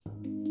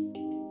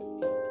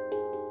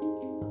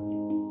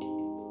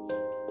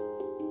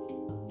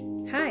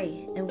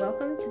Hi, and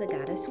welcome to the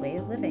Goddess Way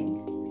of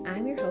Living.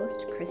 I'm your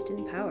host,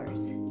 Kristen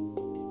Powers.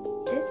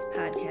 This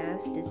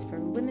podcast is for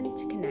women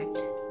to connect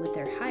with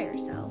their higher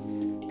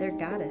selves, their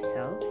goddess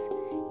selves,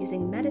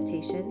 using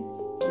meditation,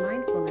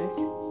 mindfulness,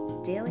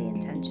 daily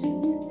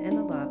intentions, and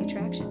the law of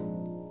attraction.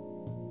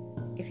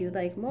 If you'd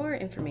like more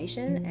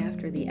information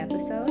after the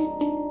episode,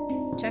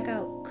 check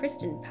out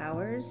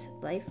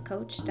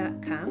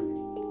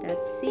KristenPowersLifeCoach.com.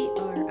 That's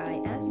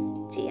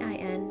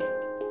Kristin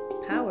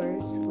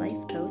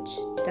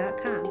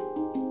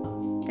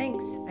PowersLifeCoach.com.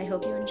 Thanks. I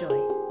hope you enjoy.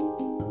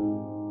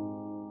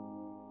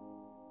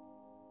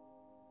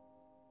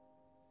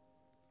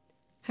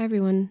 Hi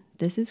everyone,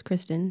 this is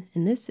Kristen,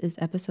 and this is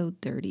episode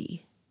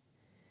 30.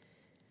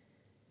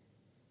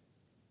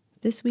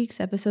 This week's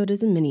episode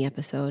is a mini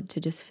episode to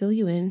just fill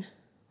you in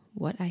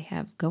what I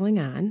have going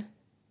on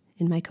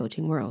in my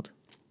coaching world.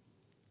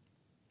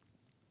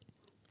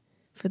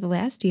 For the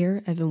last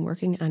year, I've been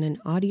working on an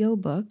audio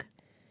book,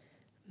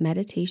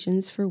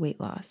 Meditations for Weight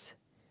Loss.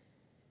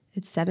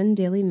 It's 7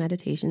 daily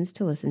meditations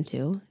to listen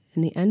to,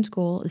 and the end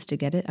goal is to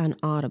get it on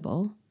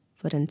Audible,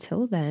 but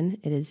until then,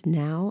 it is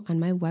now on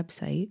my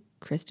website,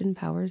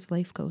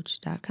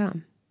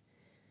 KristenPowersLifeCoach.com.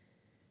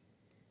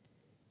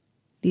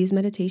 These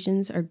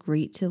meditations are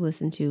great to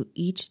listen to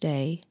each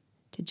day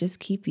to just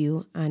keep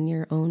you on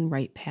your own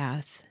right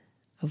path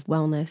of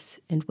wellness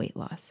and weight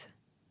loss.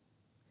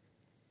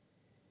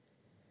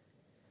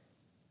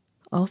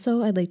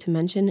 Also, I'd like to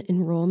mention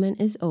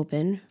enrollment is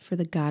open for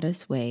the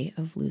Goddess Way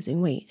of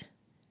Losing Weight,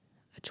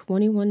 a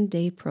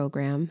 21-day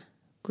program,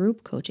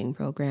 group coaching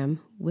program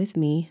with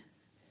me,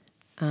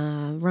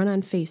 run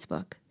on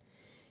Facebook.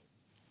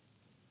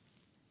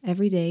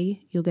 Every day,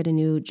 you'll get a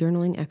new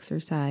journaling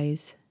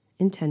exercise,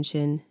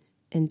 intention,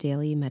 and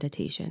daily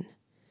meditation.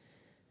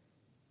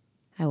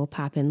 I will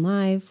pop in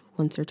live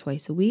once or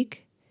twice a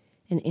week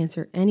and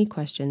answer any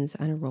questions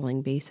on a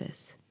rolling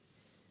basis.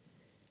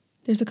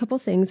 There's a couple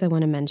things I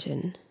want to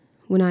mention.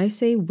 When I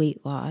say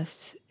weight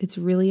loss, it's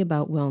really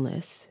about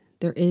wellness.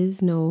 There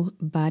is no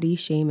body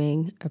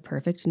shaming, a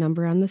perfect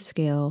number on the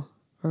scale,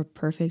 or a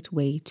perfect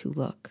way to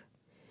look.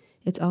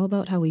 It's all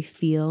about how we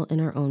feel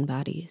in our own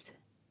bodies.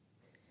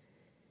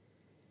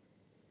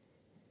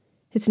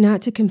 It's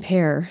not to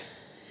compare.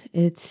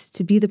 It's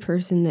to be the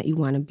person that you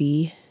want to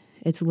be.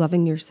 It's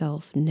loving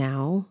yourself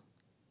now,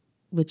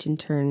 which in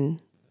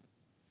turn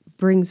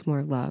brings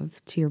more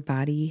love to your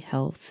body,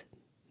 health,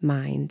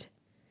 mind,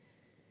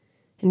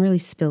 and really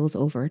spills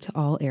over to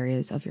all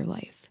areas of your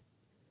life.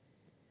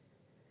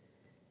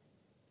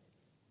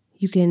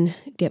 You can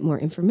get more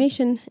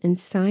information and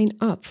sign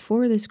up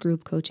for this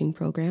group coaching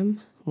program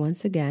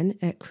once again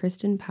at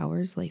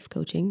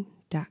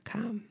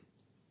KristenPowersLifeCoaching.com.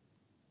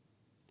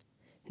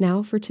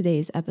 Now for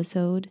today's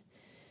episode,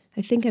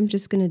 I think I'm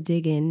just going to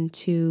dig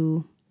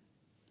into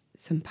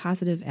some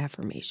positive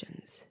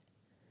affirmations.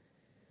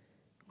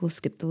 We'll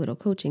skip the little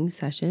coaching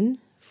session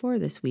for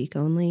this week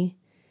only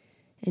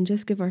and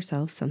just give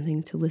ourselves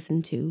something to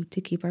listen to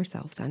keep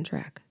ourselves on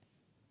track.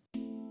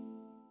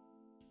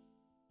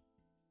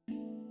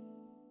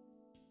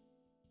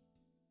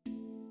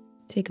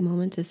 Take a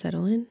moment to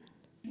settle in.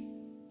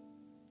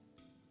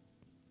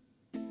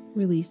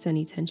 Release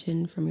any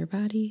tension from your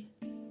body.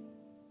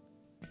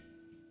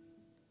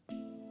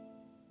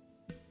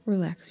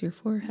 Relax your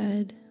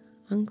forehead,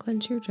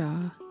 unclench your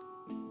jaw.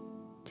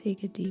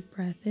 Take a deep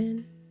breath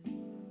in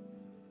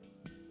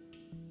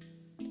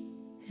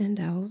and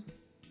out.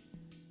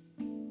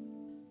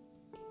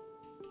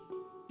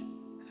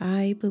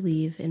 I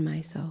believe in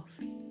myself.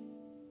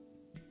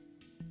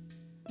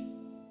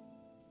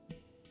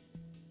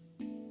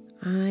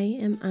 I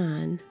am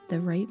on the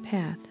right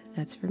path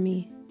that's for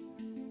me.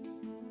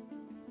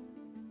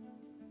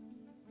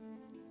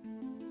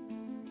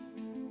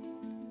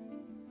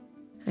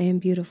 I am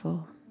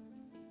beautiful.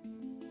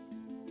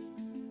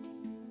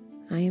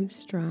 I am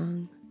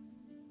strong.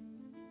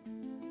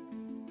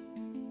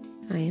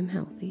 I am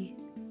healthy.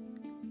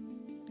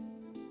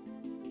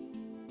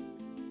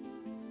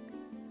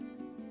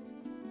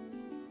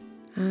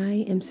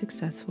 I am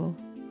successful.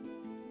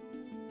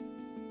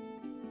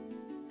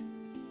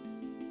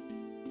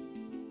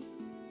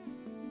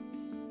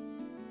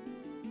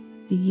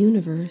 The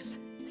universe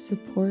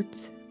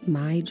supports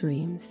my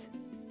dreams.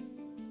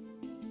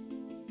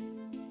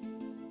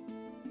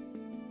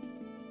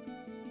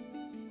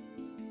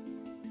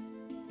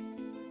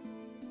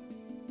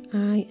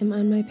 I am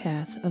on my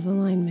path of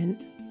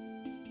alignment.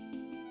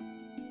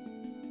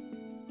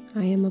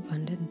 I am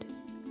abundant.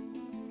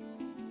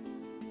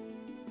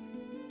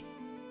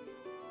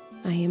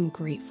 I am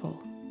grateful.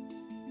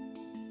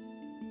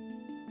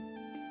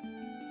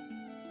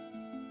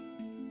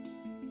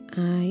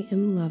 I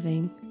am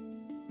loving.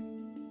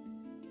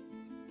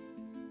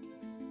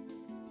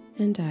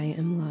 And I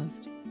am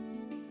loved.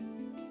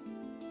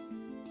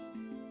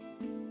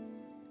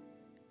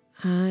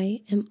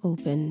 I am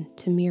open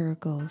to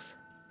miracles.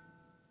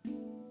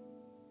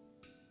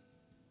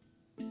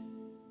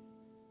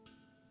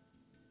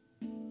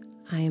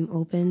 I am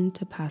open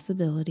to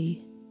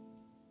possibility.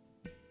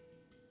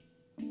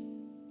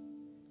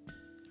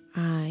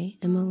 I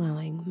am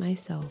allowing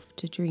myself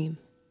to dream.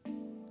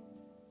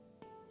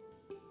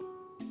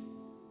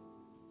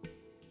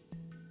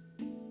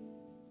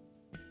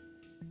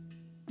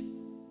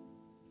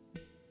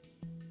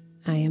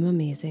 I am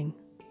amazing.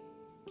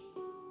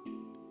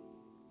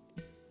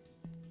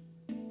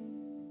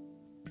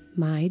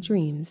 My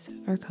dreams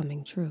are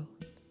coming true.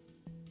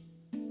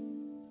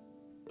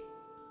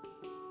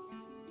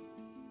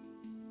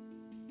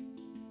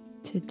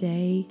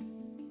 Today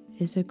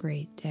is a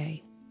great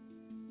day.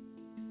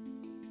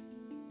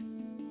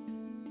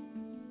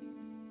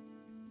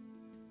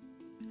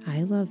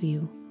 I love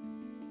you.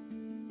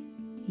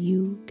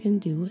 You can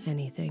do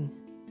anything.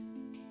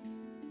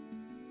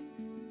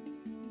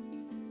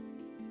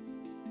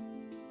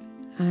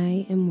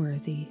 I am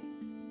worthy.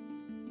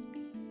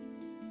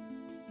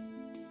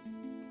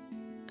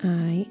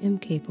 I am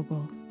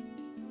capable.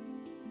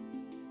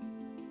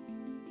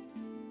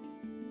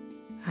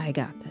 I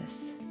got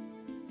this.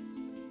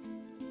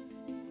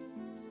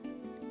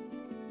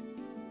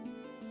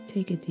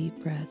 Take a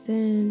deep breath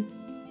in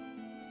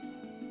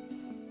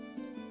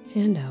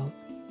and out.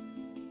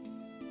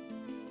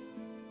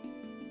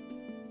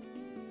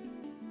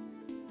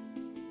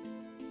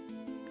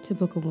 To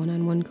book a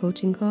one-on-one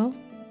coaching call,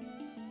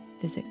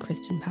 visit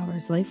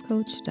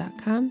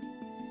KristenPowersLifeCoach.com.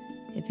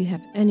 If you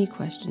have any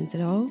questions at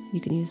all, you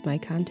can use my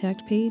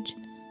contact page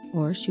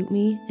or shoot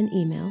me an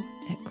email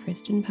at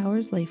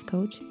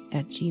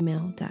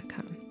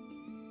KristenPowersLifeCoach@gmail.com.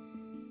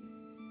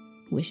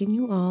 Wishing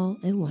you all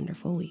a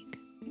wonderful week.